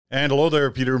And hello there,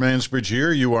 Peter Mansbridge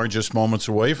here. You are just moments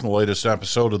away from the latest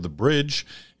episode of The Bridge.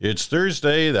 It's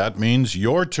Thursday. That means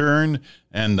your turn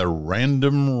and the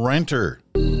Random Ranter.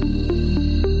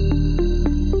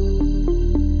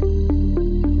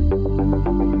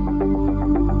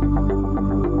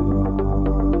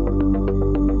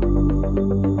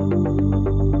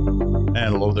 And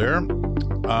hello there.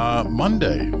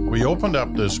 Monday, we opened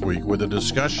up this week with a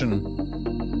discussion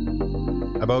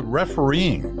about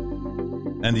refereeing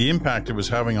and the impact it was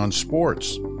having on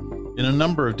sports in a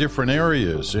number of different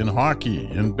areas, in hockey,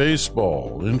 in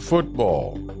baseball, in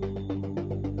football.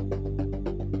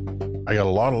 I got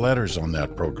a lot of letters on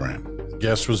that program.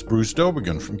 Guest was Bruce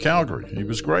Dobigan from Calgary. He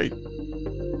was great.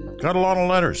 Got a lot of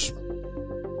letters.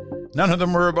 None of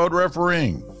them were about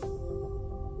refereeing.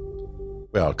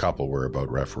 Well, a couple were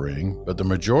about refereeing, but the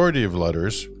majority of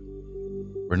letters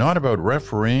were not about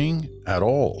refereeing at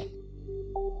all.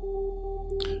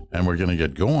 And we're going to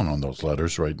get going on those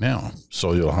letters right now,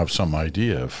 so you'll have some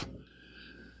idea of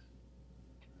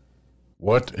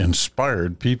what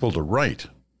inspired people to write.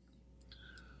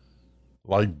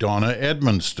 Like Donna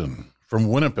Edmonston from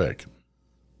Winnipeg.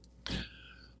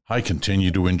 I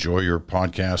continue to enjoy your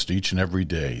podcast each and every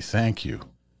day. Thank you.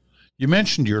 You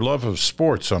mentioned your love of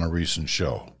sports on a recent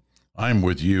show. I'm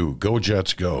with you. Go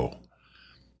Jets, go.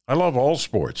 I love all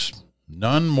sports,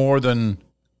 none more than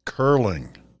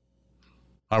curling.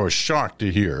 I was shocked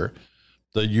to hear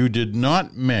that you did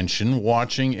not mention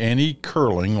watching any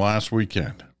curling last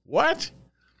weekend. What?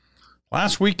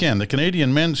 Last weekend, the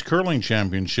Canadian Men's Curling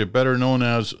Championship, better known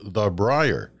as the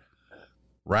Brier,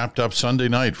 wrapped up Sunday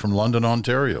night from London,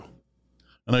 Ontario.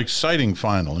 An exciting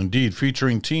final, indeed,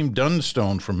 featuring Team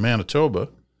Dunstone from Manitoba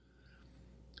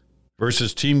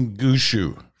versus Team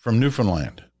Gushue from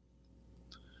Newfoundland.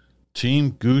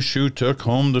 Team Gushue took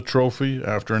home the trophy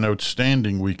after an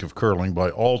outstanding week of curling by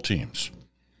all teams.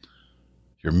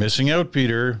 You're missing out,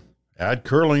 Peter. Add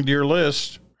curling to your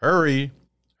list. Hurry.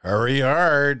 Hurry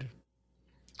hard.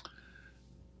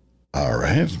 All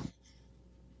right.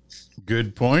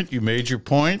 Good point. You made your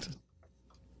point.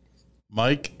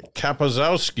 Mike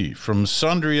Kapazowski from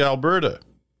Sundre, Alberta.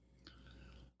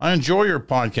 I enjoy your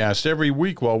podcast every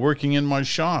week while working in my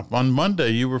shop. On Monday,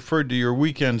 you referred to your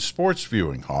weekend sports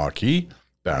viewing, hockey,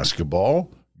 basketball,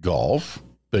 golf,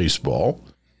 baseball.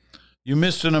 You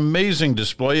missed an amazing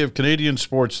display of Canadian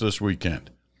sports this weekend.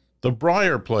 The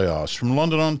Brier playoffs from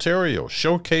London, Ontario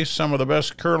showcased some of the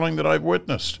best curling that I've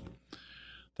witnessed.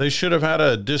 They should have had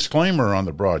a disclaimer on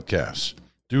the broadcast.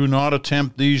 Do not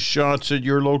attempt these shots at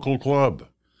your local club.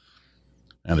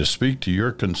 And to speak to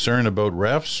your concern about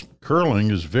refs, curling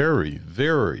is very,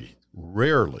 very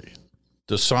rarely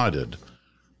decided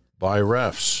by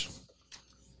refs.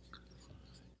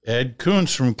 Ed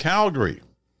Kuntz from Calgary.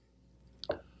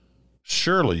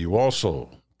 Surely you also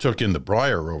took in the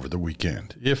Brier over the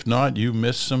weekend. If not, you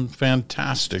missed some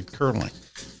fantastic curling.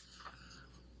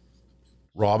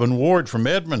 Robin Ward from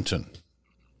Edmonton.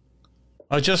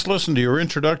 I just listened to your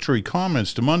introductory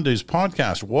comments to Monday's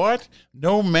podcast. What?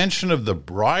 No mention of the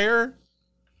Brier?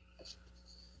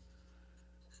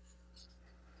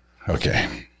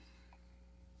 Okay.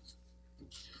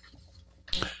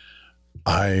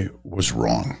 I was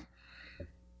wrong.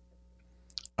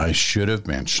 I should have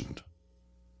mentioned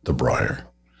the Brier.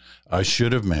 I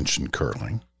should have mentioned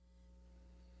curling.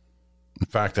 In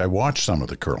fact, I watched some of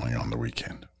the curling on the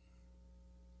weekend.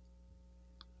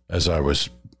 As I was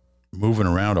moving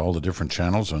around all the different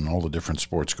channels and all the different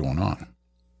sports going on.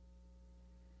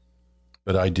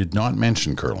 But I did not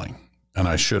mention curling, and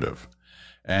I should have.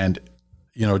 And,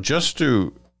 just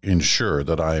to ensure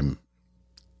that I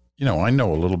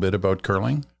know a little bit about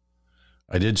curling.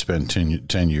 I did spend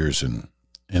 10 years in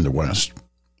the West,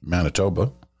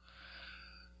 Manitoba.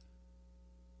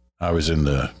 I was in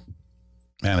the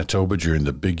Manitoba during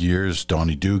the big years,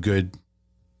 Donnie Duguid,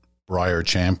 Brier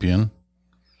champion,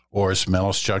 Oris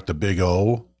Melischuk, the Big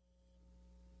O,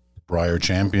 Brier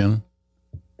champion.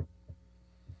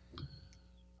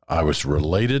 I was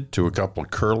related to a couple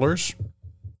of curlers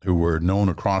who were known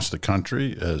across the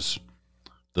country as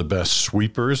the best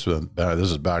sweepers.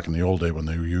 This is back in the old day when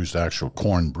they used actual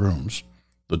corn brooms.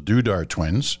 The Dudar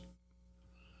twins.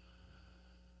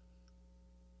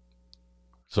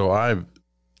 So I've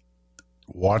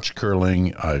watched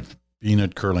curling. I've been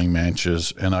at curling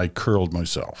matches, and I curled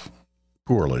myself.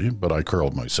 Poorly, but I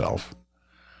curled myself.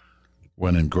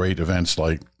 When in great events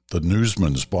like the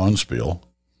Newsman's Bonspiel.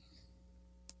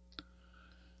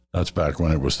 That's back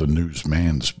when it was the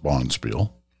Newsman's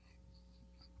Bonspiel.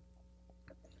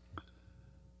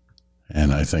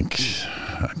 And I think,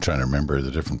 I'm trying to remember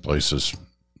the different places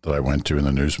that I went to in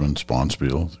the Newsman's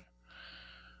Bonspiel.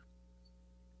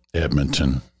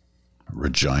 Edmonton,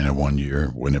 Regina one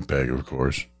year, Winnipeg, of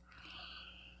course.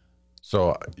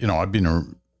 So, I've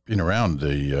been around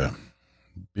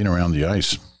the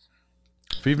ice.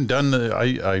 I've even done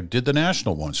I did the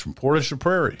national once from Portage la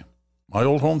Prairie, my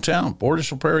old hometown,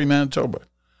 Portage la Prairie, Manitoba,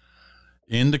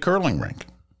 in the curling rink.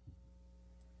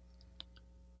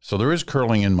 So there is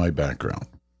curling in my background.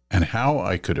 And how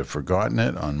I could have forgotten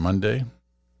it on Monday.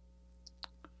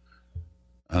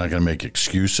 I'm not going to make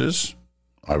excuses.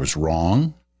 I was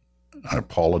wrong. I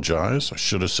apologize. I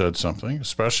should have said something,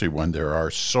 especially when there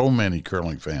are so many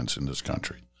curling fans in this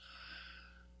country.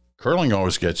 Curling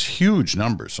always gets huge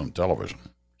numbers on television.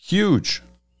 Huge.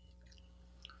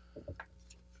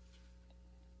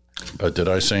 But did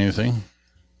I say anything?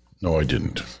 No, I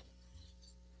didn't.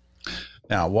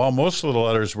 Now, while most of the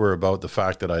letters were about the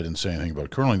fact that I didn't say anything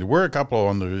about curling, there were a couple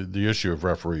on the issue of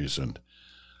referees and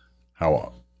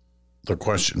how the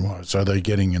question was, are they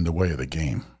getting in the way of the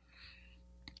game?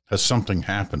 Has something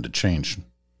happened to change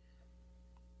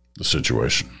the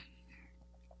situation?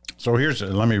 So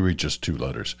let me read just two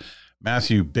letters.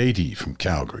 Matthew Beatty from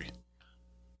Calgary.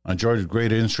 I enjoyed with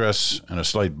great interest and a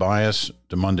slight bias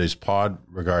to Monday's pod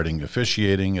regarding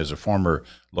officiating. As a former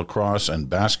lacrosse and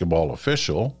basketball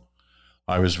official,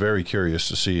 I was very curious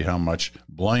to see how much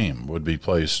blame would be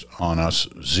placed on us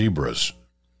zebras.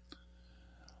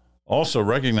 Also,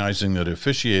 recognizing that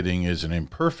officiating is an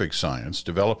imperfect science,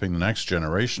 developing the next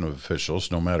generation of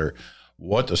officials, no matter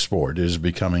what the sport, is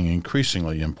becoming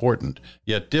increasingly important,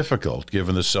 yet difficult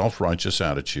given the self-righteous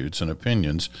attitudes and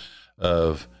opinions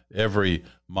of every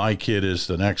 "my kid is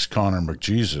the next Connor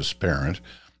McJesus" parent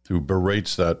who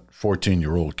berates that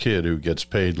 14-year-old kid who gets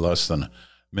paid less than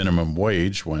minimum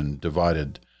wage when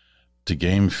divided to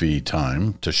game fee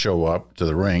time to show up to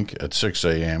the rink at 6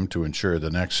 a.m. to ensure the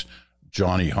next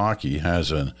Johnny Hockey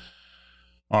has an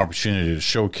opportunity to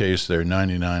showcase their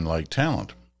 99-like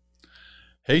talent.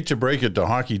 Hate to break it to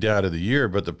Hockey Dad of the Year,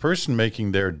 but the person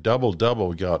making their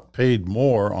double-double got paid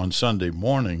more on Sunday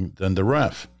morning than the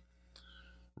ref.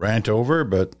 Rant over,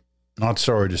 but not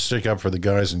sorry to stick up for the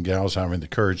guys and gals having the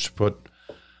courage to put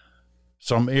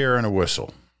some air in a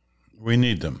whistle. We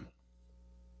need them.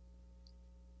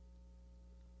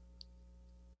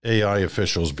 AI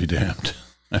officials be damned.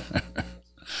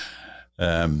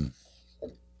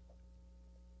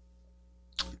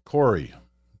 Corey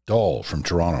Dahl from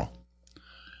Toronto.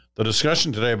 The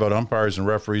discussion today about umpires and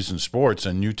referees in sports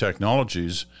and new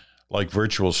technologies like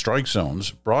virtual strike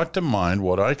zones brought to mind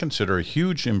what I consider a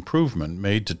huge improvement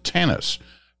made to tennis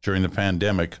during the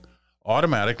pandemic: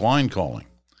 automatic line calling.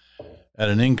 At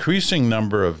an increasing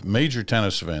number of major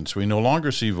tennis events, we no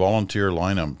longer see volunteer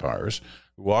line umpires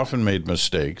who often made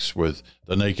mistakes with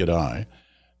the naked eye,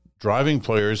 driving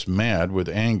players mad with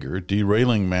anger,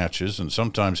 derailing matches, and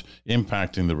sometimes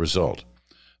impacting the result.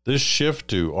 This shift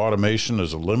to automation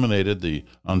has eliminated the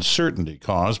uncertainty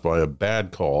caused by a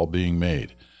bad call being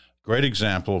made. Great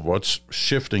example of what's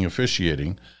shifting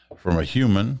officiating from a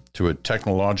human to a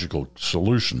technological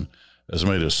solution has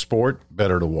made a sport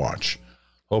better to watch.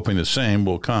 Hoping the same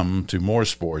will come to more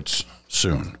sports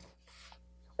soon.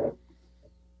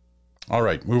 All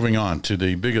right, moving on to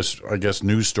the biggest, I guess,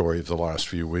 news story of the last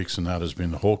few weeks, and that has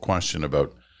been the whole question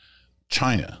about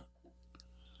China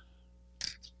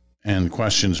and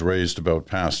questions raised about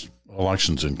past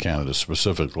elections in Canada,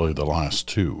 specifically the last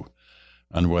two,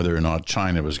 and whether or not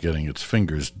China was getting its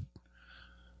fingers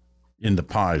in the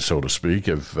pie, so to speak,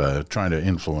 of trying to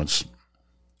influence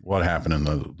what happened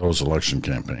in those election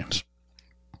campaigns.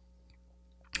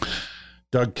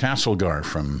 Doug Clark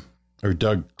from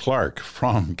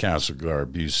Castlegar,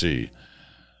 BC,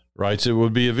 writes, it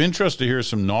would be of interest to hear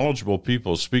some knowledgeable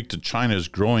people speak to China's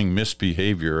growing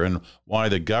misbehavior and why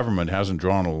the government hasn't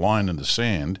drawn a line in the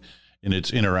sand in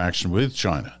its interaction with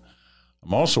China.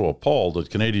 I'm also appalled that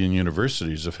Canadian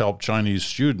universities have helped Chinese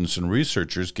students and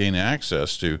researchers gain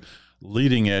access to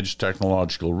leading-edge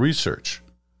technological research.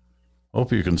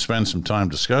 Hope you can spend some time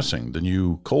discussing the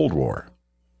new Cold War.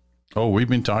 Oh, we've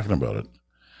been talking about it.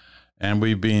 And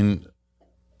we've been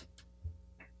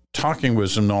talking with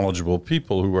some knowledgeable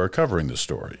people who are covering the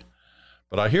story.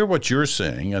 But I hear what you're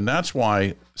saying, and that's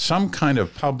why some kind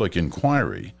of public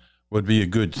inquiry would be a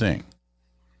good thing,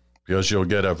 because you'll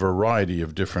get a variety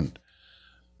of different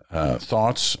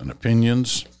thoughts and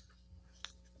opinions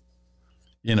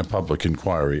in a public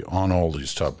inquiry on all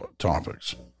these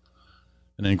topics.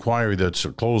 An inquiry that's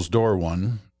a closed-door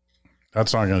one,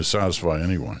 that's not going to satisfy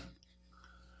anyone.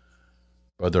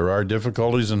 But there are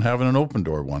difficulties in having an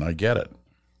open-door one. I get it.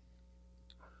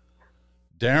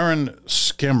 Darren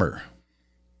Skimmer.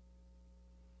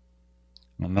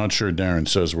 I'm not sure Darren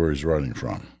says where he's writing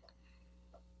from.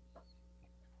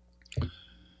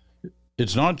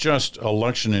 It's not just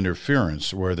election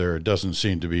interference where there doesn't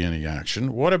seem to be any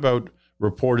action. What about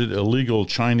reported illegal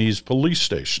Chinese police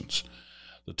stations?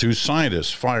 The 2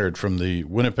 scientists fired from the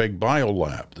Winnipeg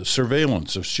Biolab, the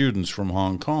surveillance of students from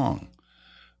Hong Kong,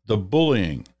 the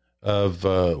bullying of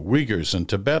Uyghurs and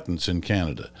Tibetans in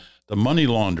Canada, the money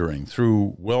laundering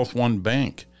through Wealth One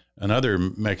Bank and other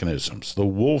mechanisms, the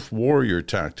wolf warrior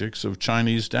tactics of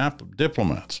Chinese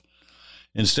diplomats.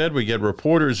 Instead, we get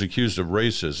reporters accused of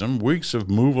racism, weeks of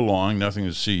move along, nothing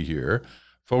to see here,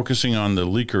 focusing on the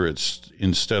leaker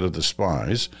instead of the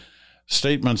spies,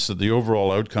 statements that the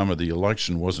overall outcome of the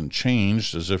election wasn't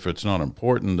changed, as if it's not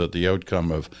important that the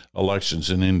outcome of elections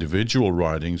in individual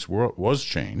ridings was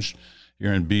changed.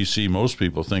 Here in BC, most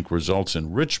people think results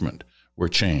in Richmond were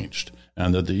changed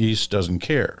and that the East doesn't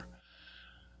care.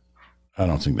 I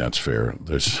don't think that's fair.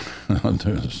 There's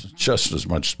just as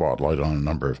much spotlight on a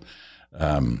number of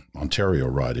Ontario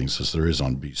ridings as there is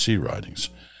on BC ridings,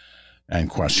 and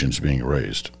questions being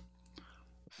raised.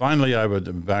 Finally,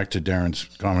 back to Darren's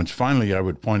comments, I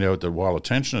would point out that while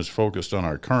attention is focused on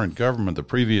our current government, the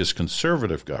previous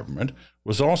Conservative government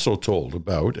was also told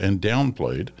about and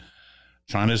downplayed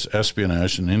China's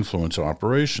espionage and influence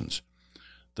operations.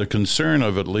 The concern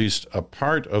of at least a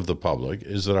part of the public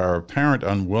is that our apparent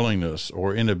unwillingness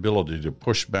or inability to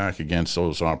push back against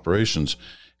those operations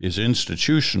is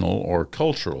institutional or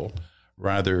cultural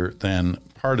rather than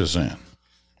partisan.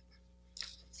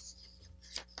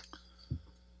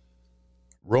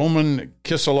 Roman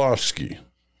Kisilovsky.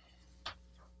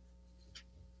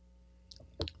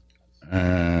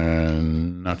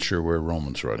 And not sure where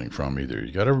Roman's writing from either.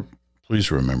 You got to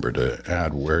please remember to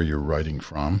add where you're writing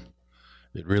from.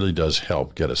 It really does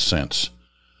help get a sense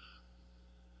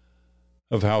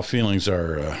of how feelings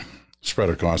are spread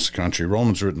across the country.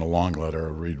 Roman's written a long letter.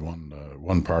 I'll read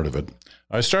one part of it.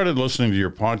 I started listening to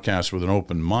your podcast with an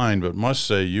open mind, but must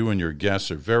say you and your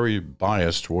guests are very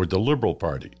biased toward the Liberal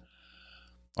Party.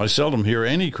 I seldom hear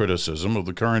any criticism of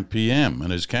the current PM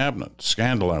and his cabinet.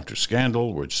 Scandal after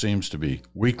scandal, which seems to be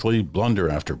weekly, blunder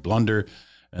after blunder,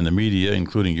 and the media,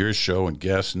 including your show and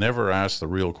guests, never ask the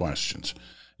real questions.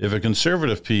 If a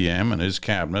Conservative PM and his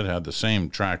cabinet had the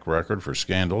same track record for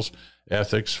scandals,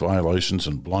 ethics, violations,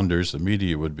 and blunders, the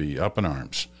media would be up in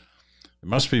arms. It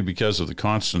must be because of the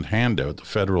constant handout the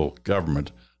federal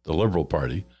government, the Liberal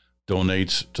Party,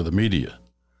 donates to the media.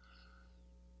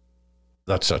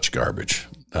 That's such garbage,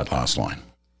 that last line.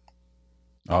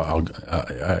 I'm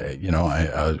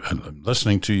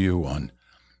listening to you on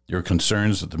your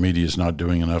concerns that the media is not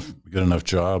doing good enough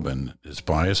job and is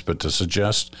biased, but to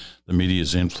suggest the media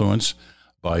is influenced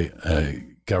by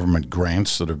government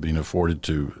grants that have been afforded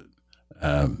to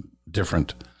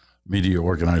different media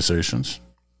organizations,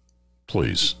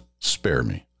 please spare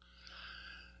me.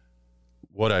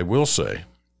 What I will say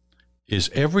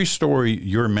is every story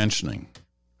you're mentioning,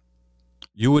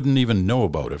 you wouldn't even know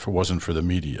about if it wasn't for the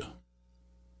media.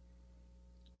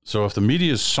 So if the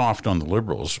media is soft on the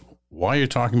Liberals, why are you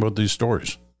talking about these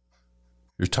stories?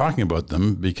 You're talking about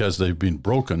them because they've been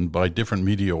broken by different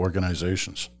media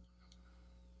organizations.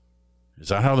 Is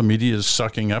that how the media is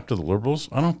sucking up to the Liberals?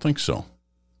 I don't think so.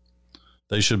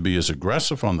 They should be as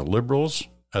aggressive on the Liberals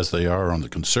as they are on the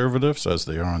Conservatives, as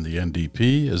they are on the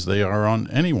NDP, as they are on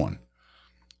anyone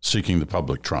seeking the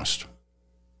public trust.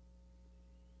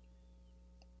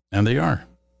 And they are.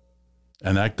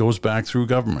 And that goes back through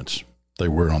governments. They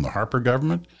were on the Harper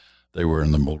government. They were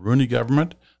in the Mulroney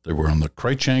government. They were on the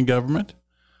Chrétien government.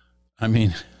 I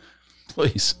mean,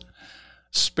 please,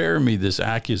 spare me this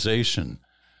accusation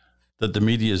that the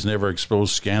media has never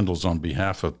exposed scandals on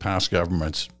behalf of past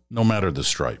governments, no matter the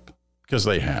stripe, because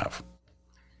they have.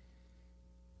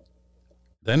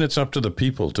 Then it's up to the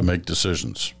people to make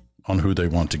decisions on who they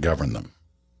want to govern them.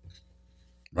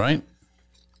 Right?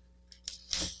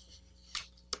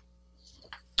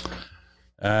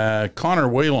 Connor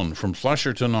Whalen from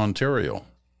Flesherton, Ontario.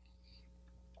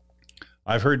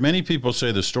 I've heard many people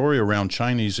say the story around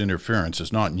Chinese interference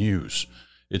is not news.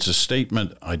 It's a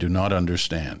statement I do not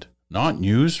understand. Not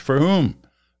news for whom?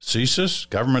 CSIS,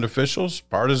 government officials,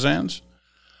 partisans?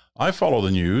 I follow the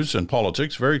news and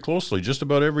politics very closely just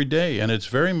about every day, and it's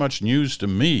very much news to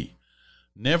me.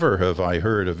 Never have I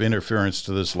heard of interference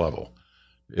to this level.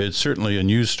 It's certainly a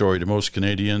news story to most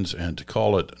Canadians, and to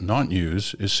call it not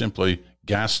news is simply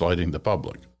gaslighting the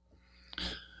public.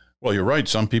 Well, you're right.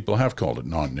 Some people have called it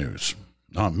not news.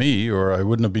 Not me, or I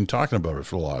wouldn't have been talking about it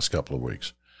for the last couple of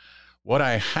weeks. What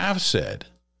I have said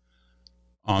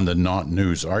on the not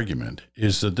news argument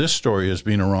is that this story has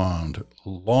been around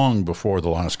long before the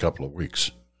last couple of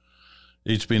weeks.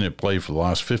 It's been at play for the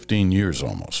last 15 years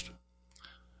almost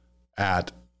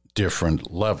at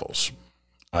different levels.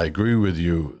 I agree with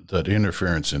you that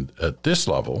interference at this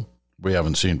level we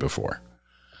haven't seen before,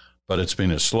 but it's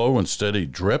been a slow and steady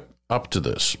drip up to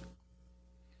this.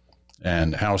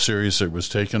 And how serious it was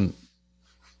taken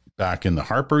back in the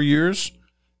Harper years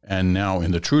and now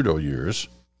in the Trudeau years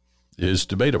is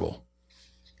debatable.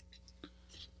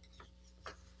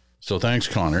 So thanks,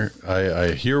 Connor.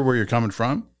 I hear where you're coming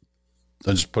from.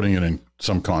 I'm just putting it in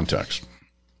some context.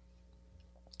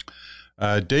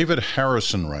 David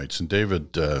Harrison writes, and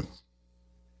David, I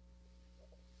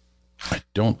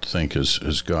don't think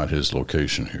has got his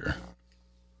location here.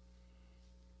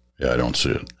 Yeah, I don't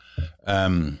see it.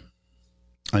 And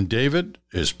David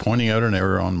is pointing out an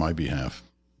error on my behalf,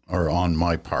 or on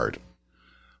my part,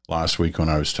 last week when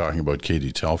I was talking about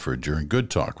Katie Telford during Good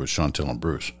Talk with Chantal and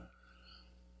Bruce.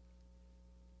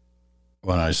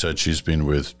 When I said she's been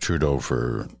with Trudeau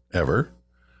forever,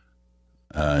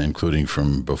 including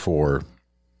from before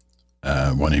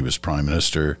when he was Prime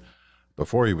Minister,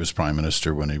 before he was Prime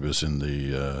Minister, when he was in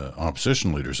the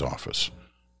opposition leader's office.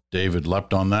 David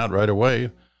leapt on that right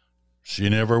away. She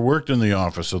never worked in the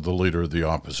office of the leader of the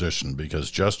opposition because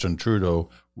Justin Trudeau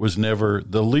was never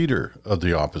the leader of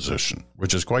the opposition,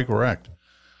 which is quite correct.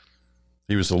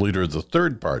 He was the leader of the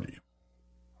third party.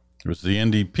 It was the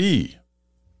NDP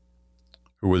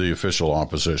who were the official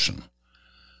opposition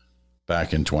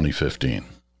back in 2015.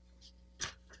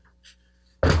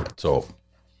 So,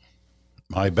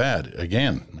 my bad.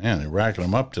 Again, man, they're racking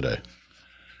them up today.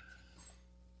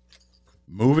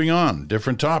 Moving on,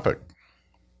 different topic.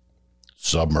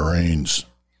 Submarines.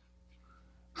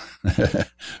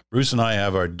 Bruce and I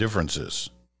have our differences,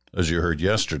 as you heard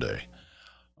yesterday,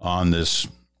 on this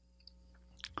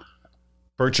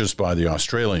purchase by the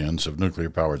Australians of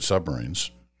nuclear-powered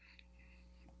submarines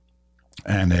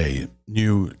and a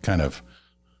new kind of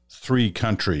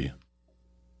three-country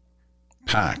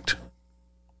pact,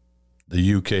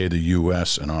 the UK, the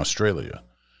US, and Australia,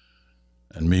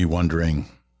 and me wondering,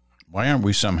 why aren't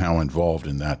we somehow involved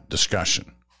in that discussion?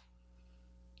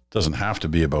 It doesn't have to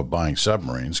be about buying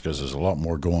submarines because there's a lot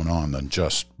more going on than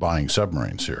just buying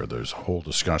submarines here. There's a whole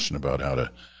discussion about how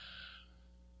to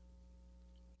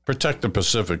protect the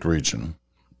Pacific region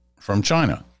from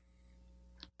China.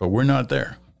 But we're not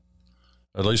there.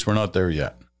 At least we're not there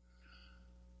yet.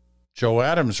 Joe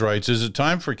Adams writes, is it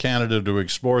time for Canada to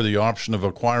explore the option of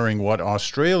acquiring what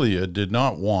Australia did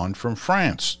not want from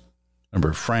France?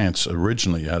 Remember, France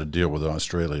originally had a deal with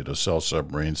Australia to sell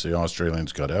submarines. The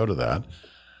Australians got out of that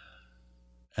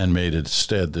and made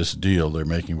instead this deal they're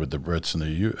making with the Brits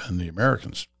and the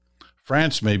Americans.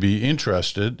 France may be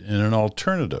interested in an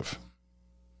alternative,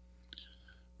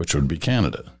 which would be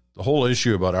Canada. The whole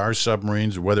issue about our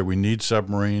submarines, whether we need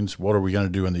submarines, what are we going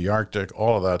to do in the Arctic,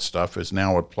 all of that stuff is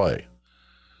now at play.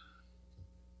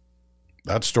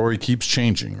 That story keeps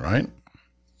changing, right?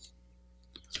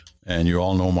 And you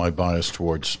all know my bias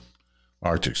towards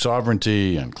Arctic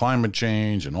sovereignty and climate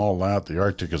change and all that. The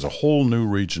Arctic is a whole new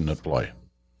region at play.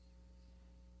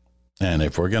 And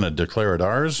if we're going to declare it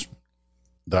ours,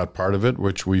 that part of it,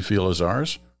 which we feel is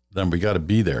ours, then we got to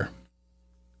be there.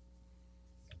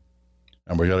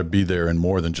 And we got to be there in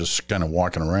more than just kind of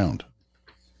walking around.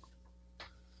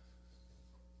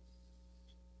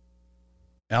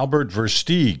 Albert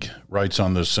Versteeg writes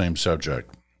on this same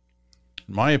subject.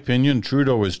 In my opinion,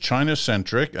 Trudeau is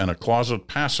China-centric and a closet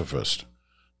pacifist.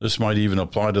 This might even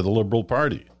apply to the Liberal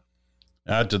Party.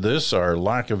 Add to this our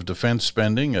lack of defense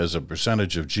spending as a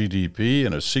percentage of GDP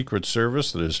and a secret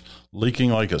service that is leaking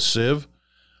like a sieve.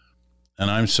 And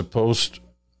I'm surprised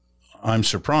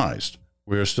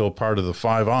we are still part of the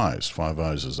Five Eyes. Five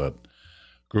Eyes is that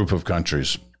group of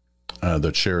countries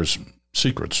that shares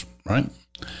secrets, right?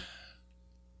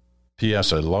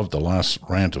 P.S. I love the last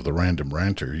rant of the Random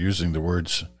Ranter using the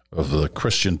words of the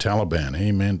Christian Taliban.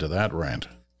 Amen to that rant.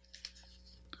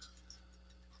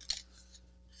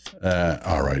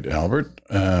 All right, Albert.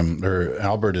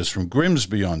 Albert is from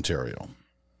Grimsby, Ontario.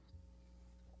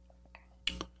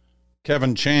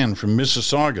 Kevin Chan from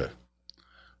Mississauga.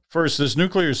 First, this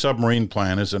nuclear submarine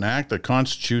plan is an act that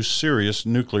constitutes serious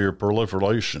nuclear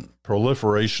proliferation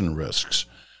risks,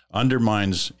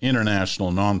 undermines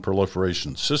international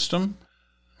non-proliferation system,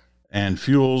 and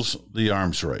fuels the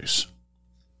arms race.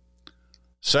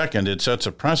 Second, it sets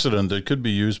a precedent that could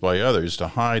be used by others to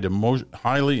hide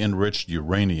highly enriched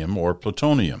uranium or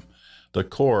plutonium, the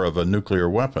core of a nuclear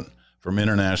weapon, from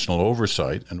international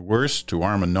oversight, and worse, to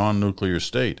arm a non-nuclear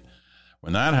state.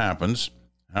 When that happens,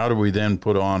 how do we then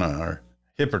put on our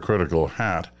hypocritical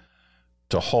hat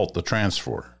to halt the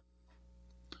transfer?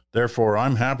 Therefore,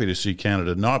 I'm happy to see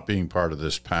Canada not being part of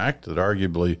this pact that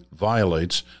arguably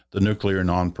violates the Nuclear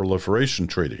Non-Proliferation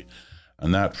Treaty.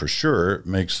 And that, for sure,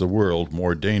 makes the world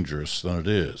more dangerous than it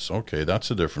is. Okay,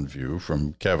 that's a different view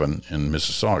from Kevin in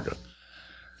Mississauga.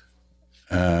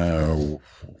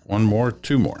 One more,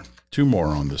 two more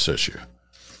on this issue.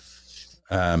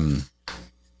 Don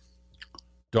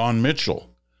Mitchell.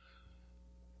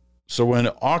 So when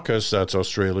AUKUS, that's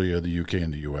Australia, the UK,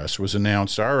 and the US, was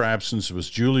announced, our absence was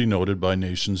duly noted by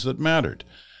nations that mattered.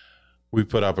 We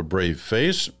put up a brave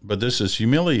face, but this is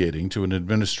humiliating to an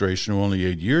administration who only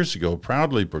 8 years ago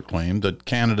proudly proclaimed that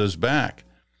Canada's back.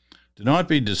 Do not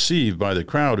be deceived by the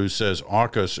crowd who says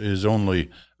AUKUS is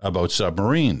only about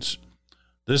submarines.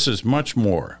 This is much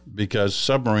more, because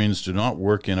submarines do not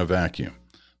work in a vacuum.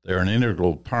 They are an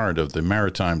integral part of the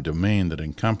maritime domain that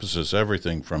encompasses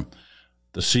everything from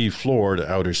the sea floor to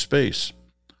outer space.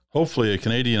 Hopefully, a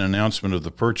Canadian announcement of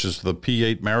the purchase of the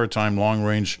P-8 maritime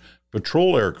long-range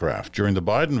patrol aircraft during the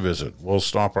Biden visit will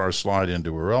stop our slide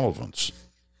into irrelevance.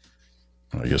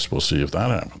 I guess we'll see if that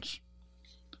happens.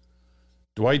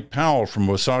 Dwight Powell from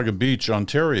Wasaga Beach,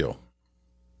 Ontario.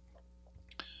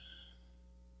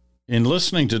 In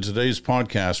listening to today's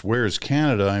podcast, Where's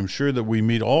Canada?, I'm sure that we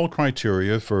meet all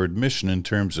criteria for admission in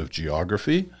terms of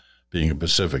geography, being a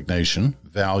Pacific nation,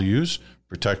 values,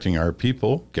 protecting our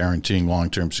people, guaranteeing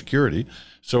long-term security.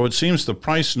 So it seems the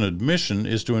price in admission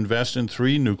is to invest in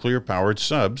 3 nuclear-powered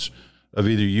subs of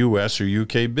either U.S. or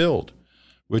U.K. build,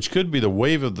 which could be the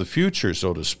wave of the future,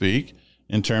 so to speak,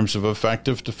 in terms of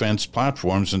effective defense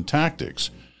platforms and tactics.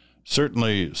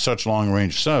 Certainly, such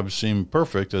long-range subs seem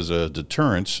perfect as a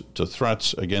deterrence to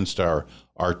threats against our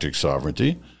Arctic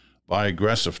sovereignty by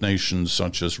aggressive nations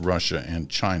such as Russia and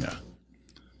China.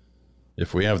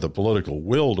 If we have the political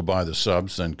will to buy the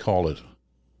subs, then call it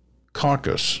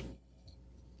caucus.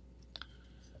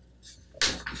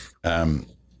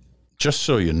 Just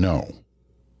so you know,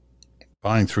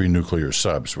 buying 3 nuclear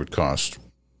subs would cost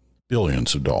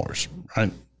billions of dollars,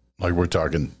 right? Like we're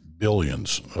talking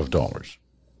billions of dollars.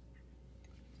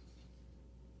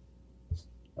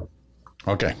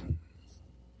 Okay.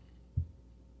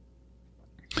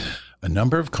 A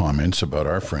number of comments about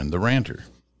our friend the Ranter.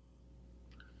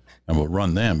 And we'll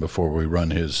run them before we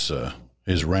run his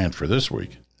rant for this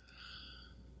week.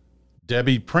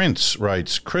 Debbie Prince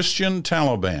writes, Christian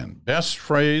Taliban, best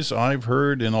phrase I've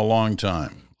heard in a long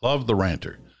time. Love the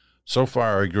Ranter. So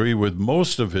far, I agree with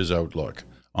most of his outlook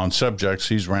on subjects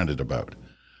he's ranted about.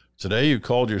 Today, you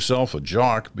called yourself a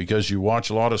jock because you watch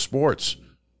a lot of sports.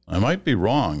 I might be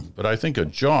wrong, but I think a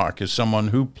jock is someone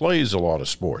who plays a lot of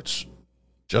sports.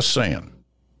 Just saying.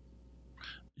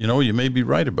 You know, you may be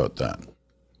right about that.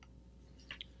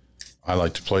 I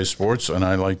like to play sports, and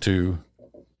I like to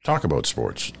talk about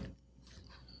sports.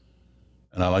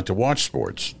 And I like to watch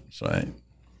sports. So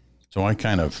I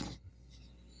kind of,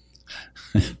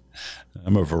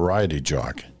 I'm a variety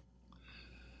jock.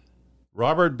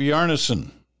 Robert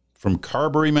Bjarnason from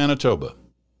Carberry, Manitoba.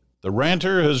 The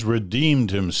Ranter has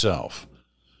redeemed himself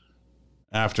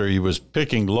after he was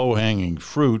picking low-hanging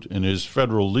fruit in his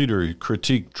federal leader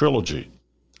critique trilogy.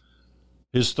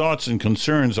 His thoughts and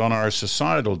concerns on our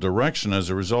societal direction as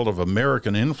a result of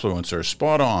American influence are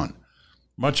spot on.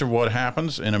 Much of what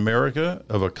happens in America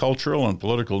of a cultural and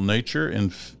political nature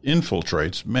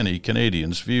infiltrates many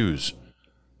Canadians' views.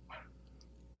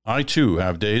 I, too,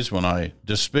 have days when I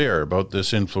despair about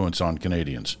this influence on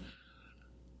Canadians.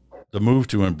 The move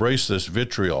to embrace this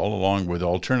vitriol along with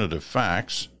alternative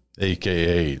facts,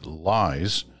 a.k.a.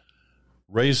 lies,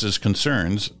 raises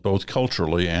concerns both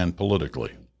culturally and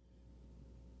politically.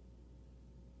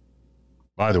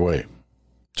 By the way,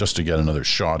 just to get another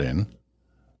shot in,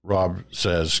 Rob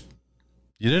says,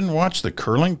 you didn't watch the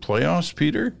curling playoffs,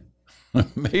 Peter?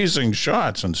 Amazing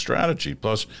shots and strategy,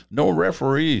 plus no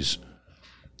referees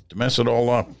to mess it all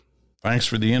up. Thanks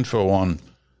for the info on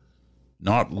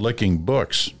not licking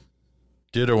books.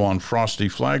 Ditto on frosty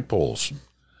flagpoles.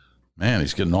 Man,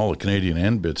 he's getting all the Canadian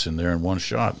end bits in there in one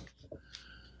shot.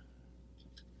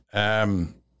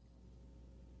 Giancarlo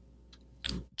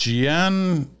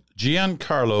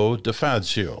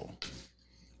DeFazio.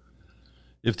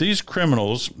 If these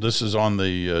criminals, this is on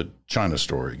the China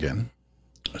story again.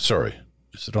 Sorry,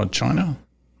 is it on China?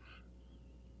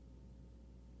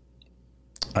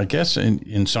 I guess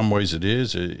in some ways it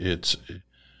is.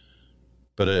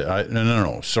 But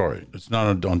no, sorry. It's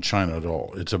not on China at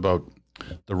all. It's about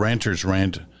the Ranter's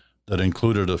rant that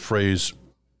included a phrase a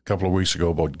couple of weeks ago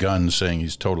about guns, saying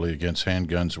he's totally against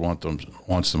handguns,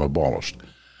 wants them abolished.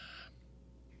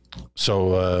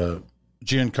 So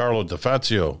Giancarlo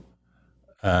DeFazio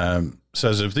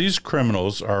says, if these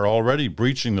criminals are already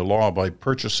breaching the law by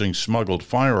purchasing smuggled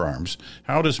firearms,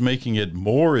 how does making it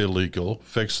more illegal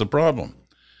fix the problem?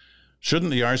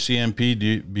 Shouldn't the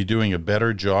RCMP be doing a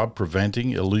better job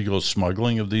preventing illegal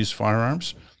smuggling of these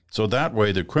firearms? So that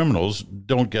way the criminals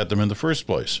don't get them in the first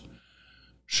place.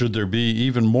 Should there be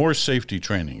even more safety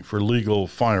training for legal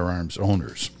firearms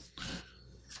owners?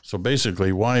 So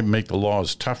basically, why make the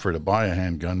laws tougher to buy a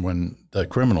handgun when the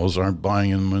criminals aren't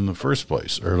buying them in the first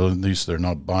place, or at least they're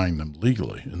not buying them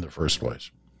legally in the first place?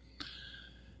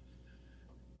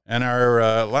 And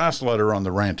our last letter on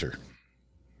the Ranter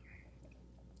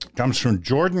comes from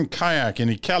Jordan Kayak in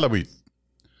Iqaluit.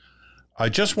 I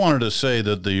just wanted to say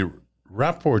that the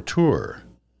rapporteur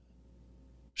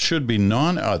should be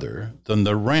none other than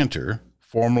the Ranter,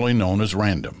 formerly known as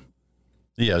Random.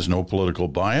 He has no political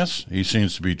bias. He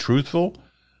seems to be truthful,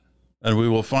 and we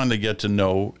will finally get to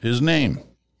know his name.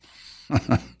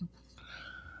 All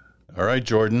right,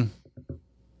 Jordan.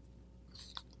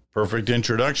 Perfect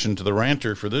introduction to the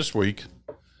Ranter for this week.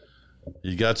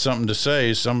 You got something to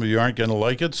say. Some of you aren't going to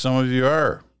like it. Some of you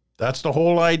are. That's the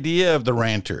whole idea of the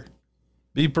Ranter.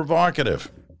 Be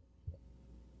provocative.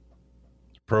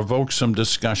 Provoke some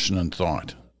discussion and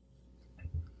thought.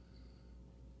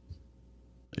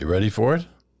 You ready for it?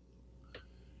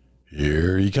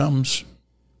 Here he comes.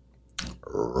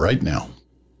 Right now.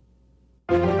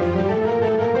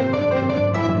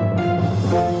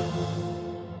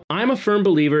 I'm a firm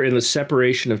believer in the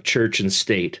separation of church and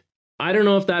state. I don't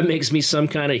know if that makes me some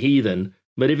kind of heathen,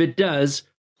 but if it does,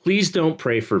 please don't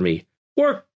pray for me.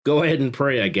 Or go ahead and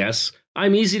pray, I guess.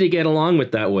 I'm easy to get along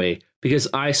with that way because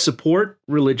I support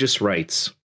religious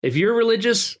rights. If you're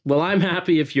religious, well, I'm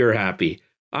happy if you're happy.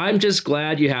 I'm just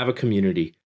glad you have a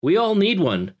community. We all need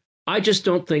one. I just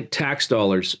don't think tax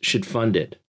dollars should fund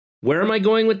it. Where am I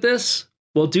going with this?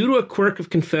 Well, due to a quirk of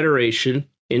confederation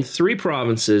in 3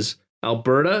 provinces,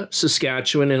 Alberta,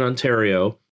 Saskatchewan, and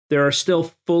Ontario, there are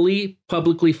still fully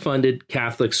publicly funded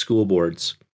Catholic school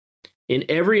boards. In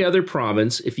every other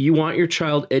province, if you want your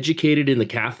child educated in the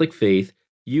Catholic faith,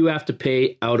 you have to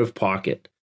pay out of pocket.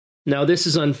 Now, this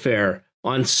is unfair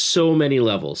on so many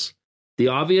levels. The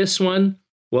obvious one,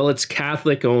 well, it's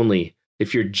Catholic only.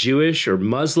 If you're Jewish or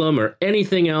Muslim or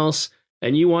anything else,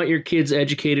 and you want your kids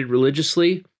educated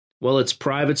religiously, well, it's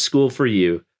private school for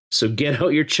you. So get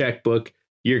out your checkbook.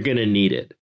 You're going to need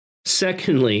it.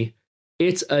 Secondly,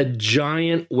 it's a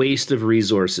giant waste of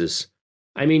resources.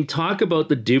 I mean, talk about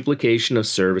the duplication of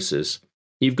services.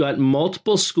 You've got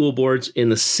multiple school boards in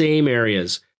the same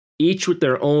areas, each with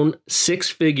their own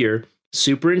 6-figure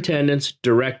superintendents,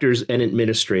 directors, and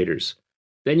administrators.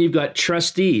 Then you've got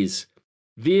trustees,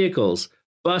 vehicles,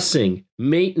 busing,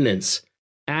 maintenance,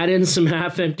 add in some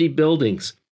half-empty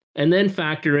buildings, and then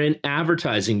factor in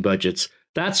advertising budgets.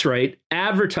 That's right,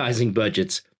 advertising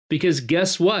budgets. Because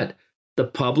guess what? The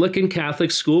public and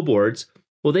Catholic school boards,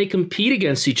 well, they compete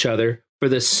against each other for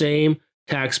the same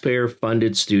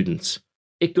taxpayer-funded students.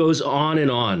 It goes on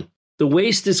and on. The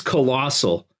waste is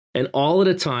colossal, and all at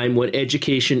a time when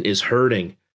education is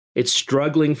hurting. It's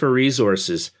struggling for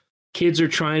resources. Kids are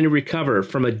trying to recover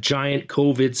from a giant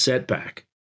COVID setback.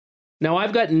 Now,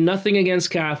 I've got nothing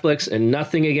against Catholics and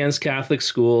nothing against Catholic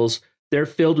schools. They're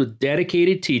filled with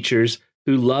dedicated teachers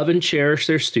who love and cherish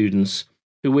their students,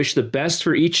 who wish the best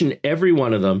for each and every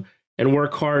one of them, and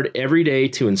work hard every day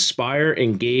to inspire,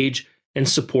 engage, and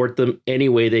support them any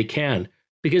way they can,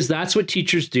 because that's what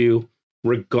teachers do,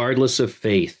 regardless of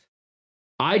faith.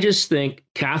 I just think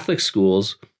Catholic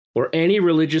schools, or any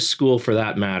religious school for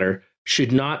that matter,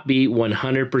 should not be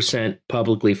 100%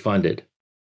 publicly funded.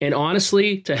 And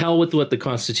honestly, to hell with what the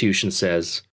Constitution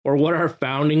says, or what our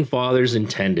founding fathers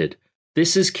intended.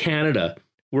 This is Canada.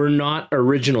 We're not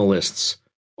originalists.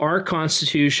 Our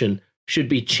Constitution should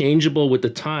be changeable with the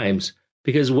times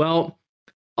because, well,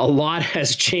 a lot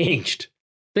has changed.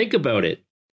 Think about it.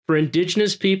 For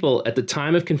Indigenous people at the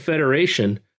time of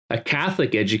Confederation, a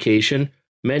Catholic education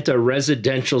meant a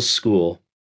residential school.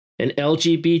 And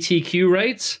LGBTQ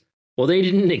rights? Well, they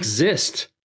didn't exist.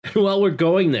 And while we're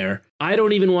going there, I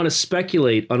don't even want to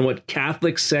speculate on what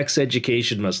Catholic sex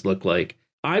education must look like.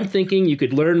 I'm thinking you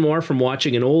could learn more from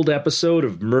watching an old episode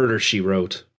of Murder, She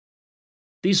Wrote.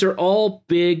 These are all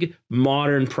big,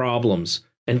 modern problems,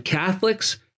 and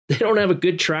Catholics, they don't have a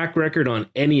good track record on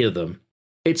any of them.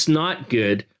 It's not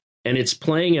good, and it's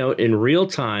playing out in real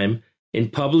time in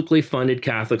publicly funded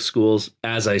Catholic schools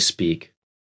as I speak.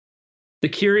 The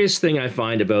curious thing I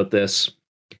find about this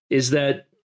is that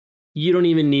you don't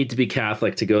even need to be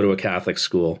Catholic to go to a Catholic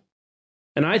school.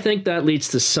 And I think that leads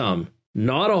to some,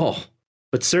 not all,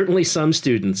 but certainly some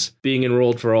students being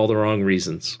enrolled for all the wrong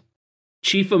reasons.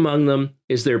 Chief among them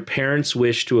is their parents'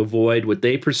 wish to avoid what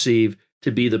they perceive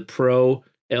to be the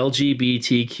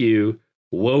pro-LGBTQ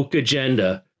woke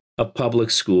agenda of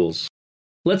public schools.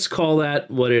 Let's call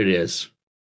that what it is: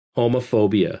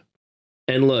 homophobia.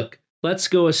 And look, let's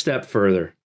go a step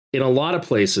further. In a lot of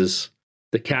places,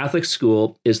 the Catholic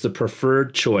school is the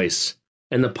preferred choice,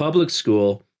 and the public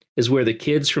school is where the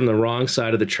kids from the wrong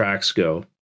side of the tracks go.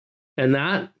 And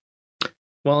that,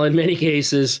 well, in many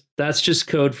cases, that's just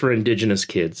code for Indigenous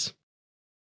kids.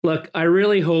 Look, I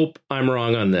really hope I'm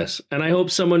wrong on this, and I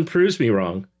hope someone proves me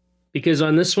wrong, because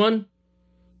on this one,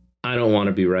 I don't want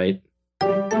to be right.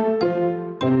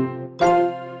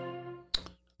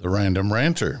 The Random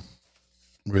Ranter,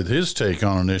 with his take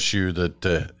on an issue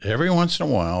that every once in a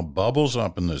while bubbles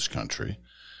up in this country.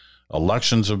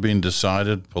 Elections have been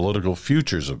decided, political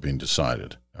futures have been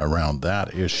decided around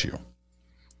that issue.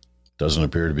 Doesn't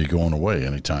appear to be going away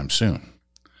anytime soon.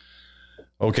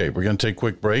 Okay, we're going to take a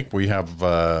quick break. We have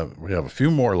a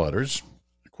few more letters,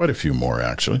 quite a few more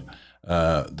actually,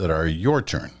 that are your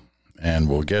turn, and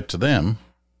we'll get to them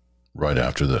right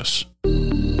after this.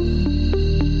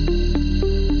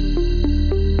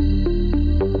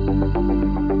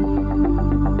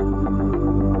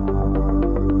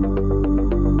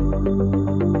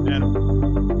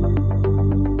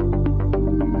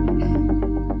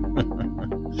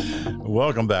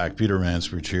 Welcome back. Peter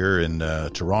Mansbridge here in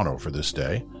Toronto for this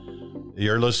day.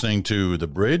 You're listening to The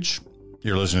Bridge.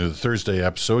 You're listening to the Thursday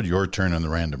episode, Your Turn on the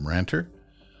Random Ranter.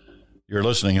 You're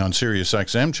listening on Sirius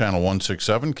XM, Channel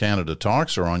 167, Canada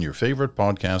Talks, or on your favorite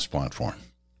podcast platform.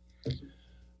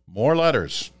 More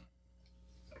letters.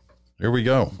 Here we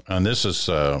go. And this is,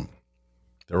 they're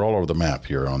all over the map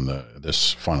here on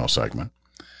this final segment.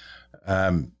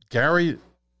 James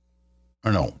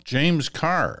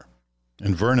Carr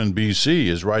in Vernon, BC,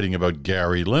 is writing about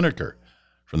Gary Lineker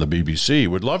from the BBC.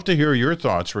 Would love to hear your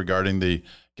thoughts regarding the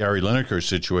Gary Lineker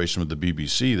situation with the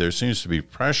BBC. There seems to be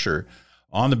pressure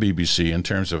on the BBC in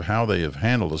terms of how they have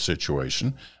handled the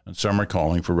situation, and some are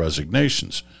calling for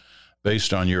resignations.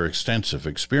 Based on your extensive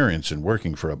experience in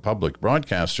working for a public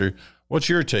broadcaster, what's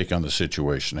your take on the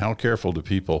situation? How careful do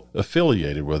people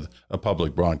affiliated with a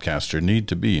public broadcaster need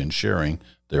to be in sharing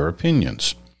their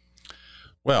opinions?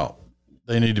 Well,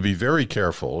 they need to be very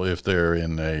careful if they're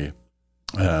in a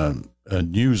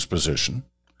news position.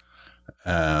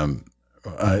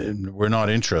 We're not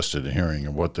interested in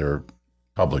hearing what their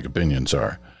public opinions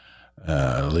are.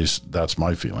 At least that's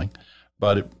my feeling.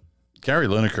 But Gary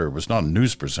Lineker was not a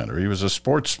news presenter. He was a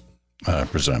sports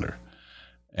presenter.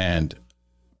 And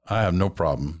I have no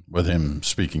problem with him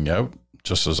speaking out,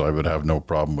 just as I would have no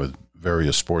problem with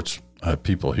various sports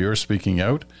people here speaking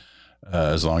out.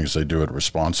 As long as they do it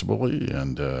responsibly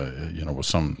and, with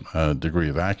some degree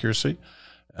of accuracy.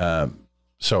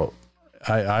 So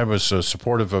I was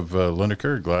supportive of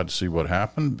Lineker, glad to see what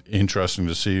happened. Interesting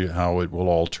to see how it will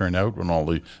all turn out when all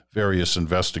the various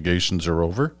investigations are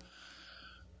over.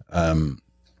 I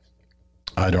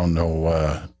don't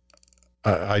know.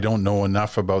 I don't know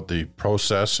enough about the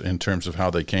process in terms of how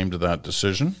they came to that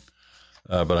decision.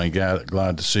 But I'm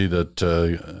glad to see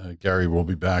that Gary will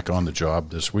be back on the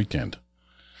job this weekend.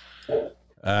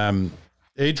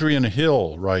 Adrian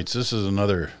Hill writes, this is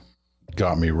another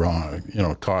got me wrong,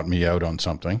 caught me out on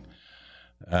something.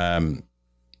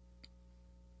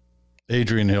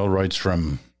 Adrian Hill writes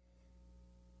from,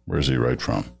 where does he write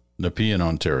from? Nepean,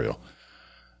 Ontario.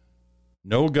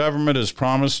 No government has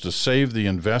promised to save the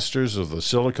investors of the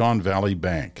Silicon Valley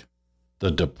Bank.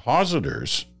 The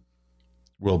depositors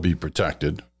will be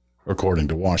protected, according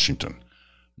to Washington.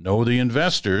 No, the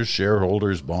investors,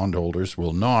 shareholders, bondholders,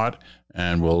 will not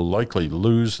and will likely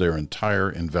lose their entire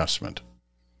investment.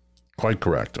 Quite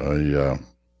correct. I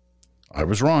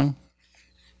was wrong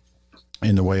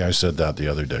in the way I said that the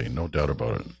other day, no doubt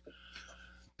about it.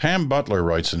 Pam Butler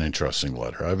writes an interesting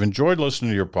letter. I've enjoyed listening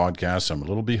to your podcast. I'm a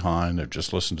little behind. I've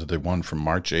just listened to the one from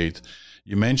March 8th.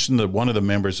 You mentioned that one of the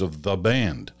members of the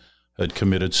band had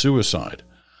committed suicide.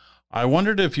 I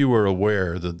wondered if you were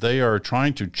aware that they are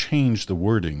trying to change the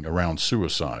wording around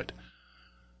suicide.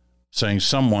 Saying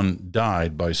someone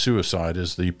died by suicide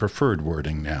is the preferred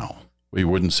wording now. We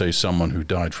wouldn't say someone who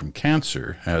died from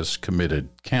cancer has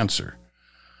committed cancer.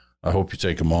 I hope you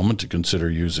take a moment to consider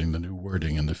using the new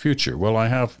wording in the future. Well, I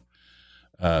have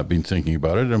been thinking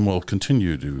about it and will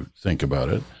continue to think about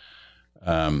it.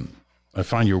 I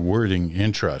find your wording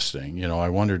interesting. I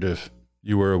wondered if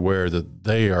you were aware that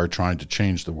they are trying to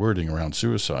change the wording around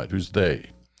suicide. Who's they?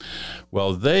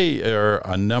 Well, they are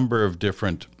a number of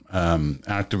different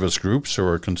activist groups who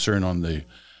are concerned on the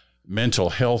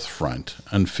mental health front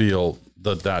and feel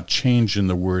that change in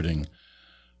the wording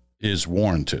is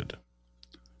warranted.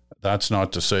 that's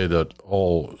not to say that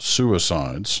all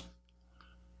suicides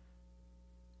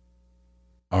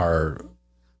are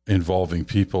involving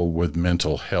people with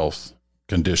mental health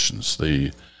conditions.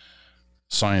 The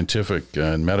scientific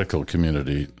and medical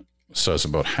community says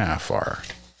about half are.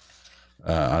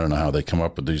 I don't know how they come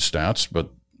up with these stats, but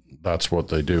that's what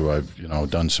they do. I've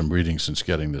done some reading since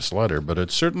getting this letter, but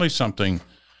it's certainly something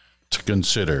to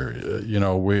consider.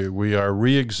 We are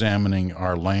re-examining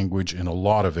our language in a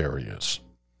lot of areas.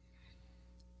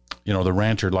 The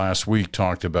ranter last week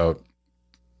talked about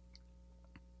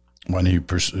when he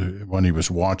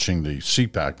was watching the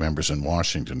CPAC members in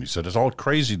Washington. He said, it's all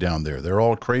crazy down there. They're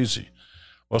all crazy.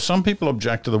 Well, some people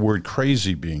object to the word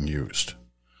crazy being used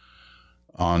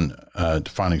on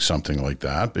defining something like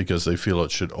that because they feel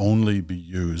it should only be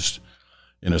used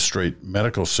in a straight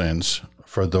medical sense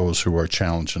for those who are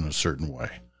challenged in a certain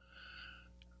way,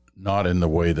 not in the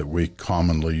way that we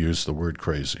commonly use the word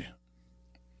crazy.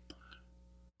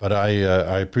 But I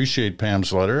appreciate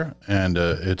Pam's letter, and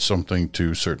it's something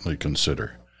to certainly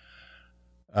consider.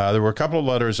 There were a couple of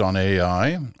letters on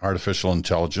AI, artificial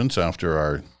intelligence, after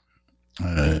our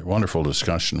wonderful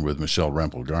discussion with Michelle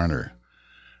Rempel-Garner,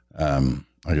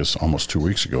 I guess almost 2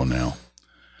 weeks ago now.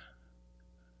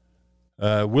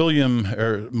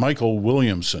 Michael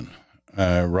Williamson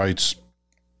writes,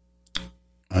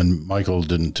 and Michael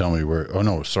didn't tell me where,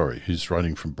 he's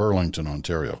writing from Burlington,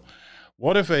 Ontario.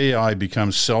 What if AI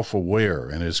becomes self-aware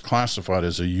and is classified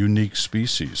as a unique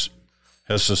species?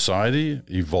 Has society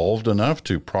evolved enough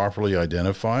to properly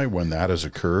identify when that has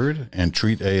occurred and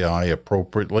treat AI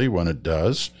appropriately when it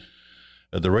does?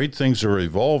 At the rate things are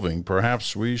evolving,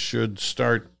 perhaps we should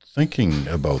start thinking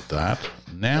about that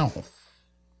now.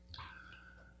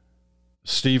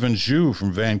 Stephen Zhu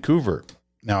from Vancouver.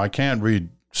 Now, I can't read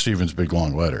Stephen's big,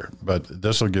 long letter, but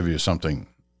this will give you something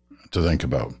to think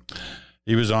about.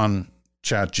 He was on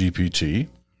ChatGPT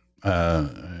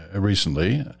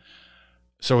recently.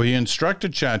 So he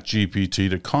instructed ChatGPT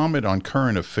to comment on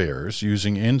current affairs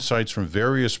using insights from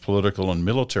various political and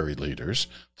military leaders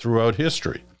throughout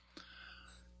history.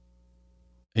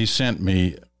 He sent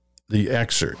me the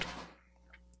excerpt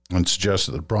and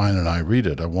suggested that Brian and I read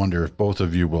it. I wonder if both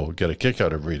of you will get a kick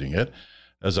out of reading it,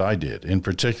 as I did. In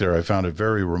particular, I found it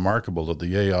very remarkable that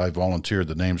the AI volunteered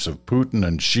the names of Putin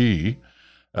and Xi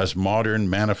as modern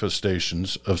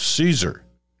manifestations of Caesar.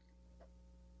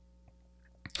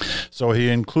 So he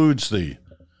includes the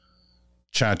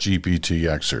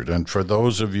ChatGPT excerpt. And for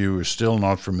those of you who are still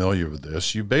not familiar with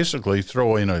this, you basically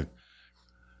throw in a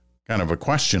kind of a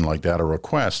question like that, a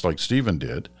request like Stephen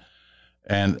did,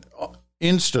 and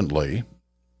instantly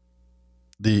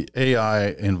the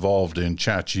AI involved in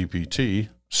ChatGPT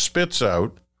spits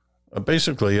out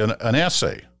basically an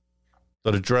essay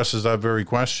that addresses that very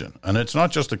question. And it's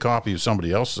not just a copy of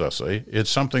somebody else's essay. It's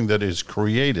something that is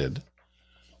created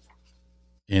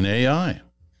in AI.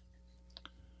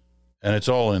 And it's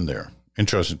all in there.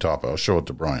 Interesting topic. I'll show it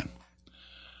to Brian.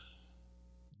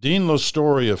 Dean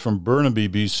Lastoria from Burnaby,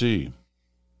 BC.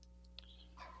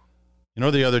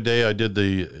 The other day I did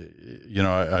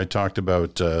I talked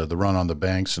about the run on the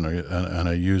banks, and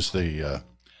I used the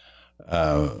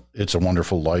It's a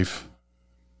Wonderful Life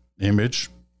image.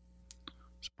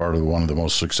 It's part of one of the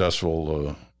most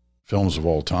successful films of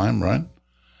all time, right?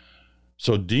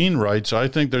 So Dean writes, I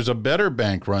think there's a better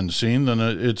bank run scene than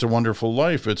It's a Wonderful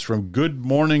Life. It's from Good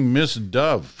Morning Miss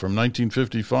Dove from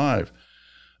 1955.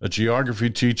 A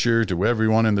geography teacher to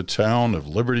everyone in the town of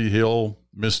Liberty Hill,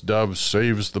 Miss Dove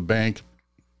saves the bank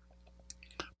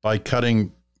by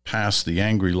cutting past the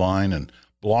angry line and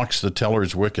blocks the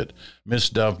teller's wicket. Miss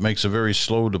Dove makes a very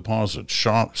slow deposit,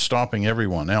 stopping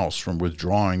everyone else from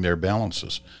withdrawing their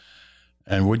balances.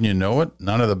 And wouldn't you know it,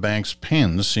 none of the bank's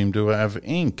pens seem to have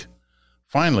ink.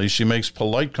 Finally, she makes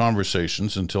polite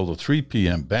conversations until the 3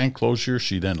 p.m. bank closure.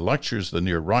 She then lectures the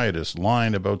near riotous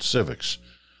line about civics.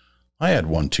 I had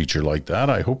one teacher like that.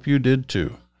 I hope you did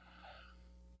too.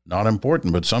 Not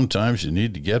important, but sometimes you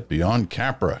need to get beyond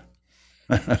Capra.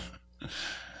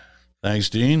 Thanks,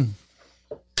 Dean.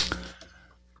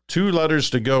 2 letters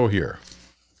to go here.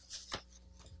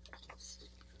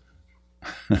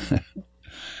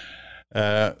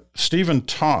 Stephen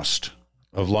Tost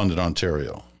of London,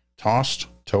 Ontario.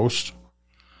 Toast.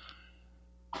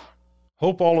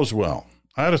 Hope all is well.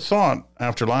 I had a thought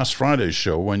after last Friday's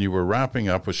show when you were wrapping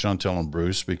up with Chantel and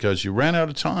Bruce because you ran out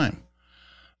of time.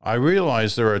 I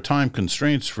realize there are time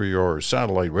constraints for your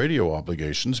satellite radio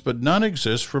obligations, but none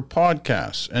exist for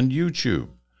podcasts and YouTube.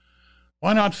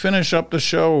 Why not finish up the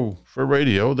show for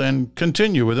radio, then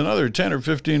continue with another 10 or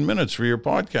 15 minutes for your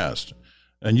podcast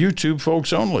and YouTube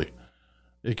folks only?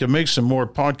 It can make some more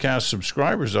podcast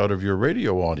subscribers out of your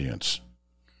radio audience.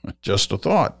 Just a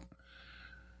thought.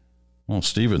 Well,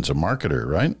 Stephen's a marketer,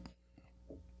 right?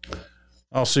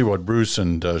 I'll see what Bruce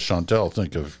and Chantel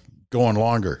think of going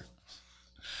longer.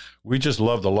 We just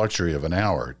love the luxury of an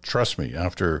hour. Trust me,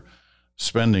 after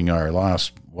spending our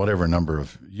last whatever number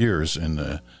of years in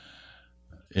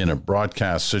a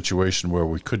broadcast situation where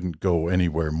we couldn't go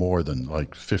anywhere more than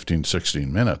like 15,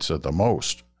 16 minutes at the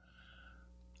most,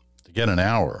 to get an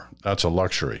hour, that's a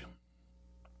luxury.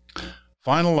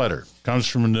 Final letter comes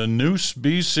from the Noose,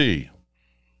 BC.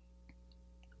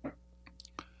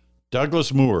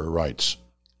 Douglas Moore writes,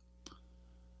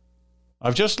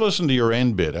 I've just listened to your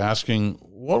end bit asking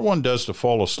what one does to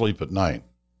fall asleep at night.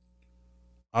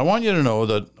 I want you to know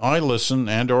that I listen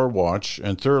and or watch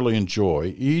and thoroughly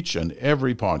enjoy each and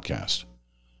every podcast.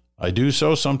 I do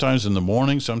so sometimes in the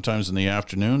morning, sometimes in the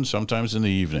afternoon, sometimes in the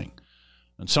evening,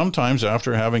 and sometimes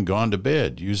after having gone to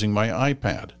bed using my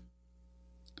iPad.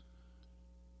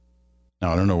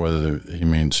 Now, I don't know whether he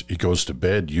means he goes to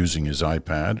bed using his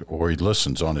iPad or he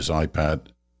listens on his iPad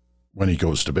when he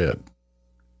goes to bed.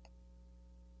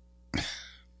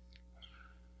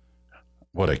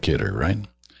 What a kidder, right?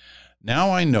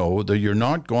 Now I know that you're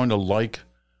not going to like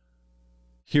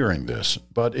hearing this,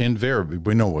 but invariably,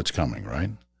 we know what's coming,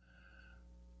 right?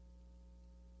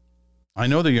 I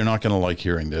know that you're not going to like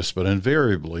hearing this, but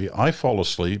invariably, I fall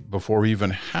asleep before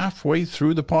even halfway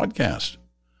through the podcast.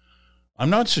 I'm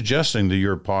not suggesting that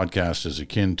your podcast is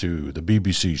akin to the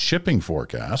BBC shipping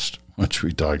forecast, which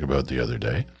we talked about the other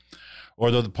day, or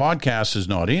that the podcast is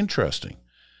not interesting.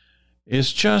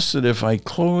 It's just that if I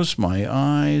close my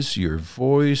eyes, your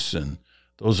voice and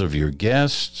those of your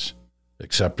guests,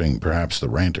 excepting perhaps the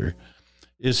ranter,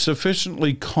 is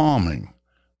sufficiently calming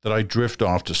that I drift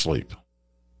off to sleep.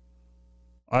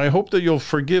 I hope that you'll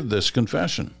forgive this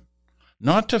confession.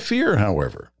 Not to fear,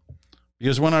 however,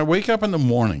 because when I wake up in the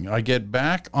morning, I get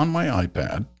back on my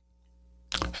iPad,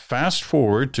 fast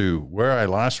forward to where I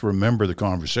last remember the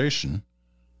conversation,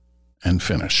 and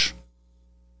finish.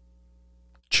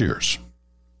 Cheers.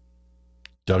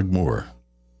 Doug Moore,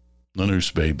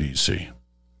 Noose Bay, BC.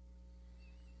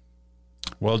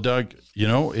 Well, Doug, you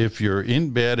know, if you're in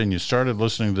bed and you started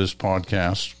listening to this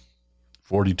podcast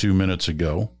 42 minutes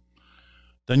ago,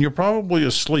 then you're probably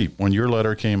asleep when your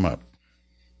letter came up.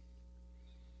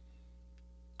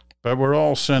 But we're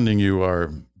all sending you our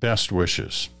best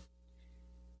wishes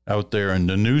out there in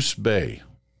the Noose Bay.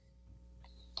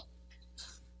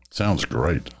 Sounds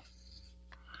great.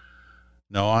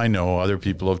 No, I know other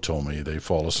people have told me they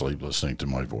fall asleep listening to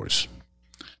my voice.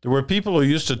 There were people who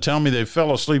used to tell me they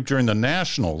fell asleep during the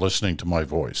National listening to my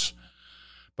voice.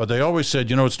 But they always said,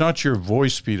 you know, it's not your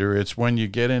voice, Peter. It's when you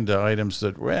get into items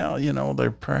that, well, you know,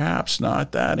 they're perhaps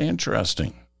not that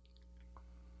interesting.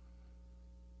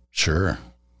 Sure.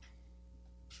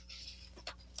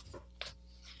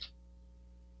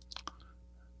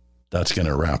 That's going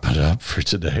to wrap it up for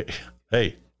today.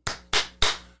 Hey,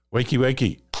 wakey,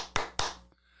 wakey.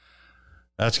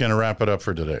 That's going to wrap it up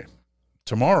for today.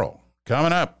 Tomorrow,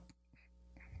 coming up,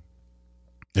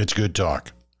 it's Good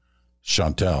Talk.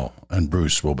 Chantel and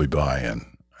Bruce will be by,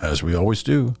 and as we always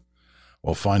do,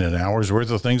 we'll find an hour's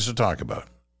worth of things to talk about.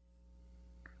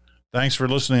 Thanks for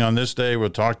listening on this day.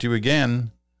 We'll talk to you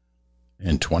again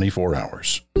in 24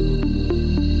 hours.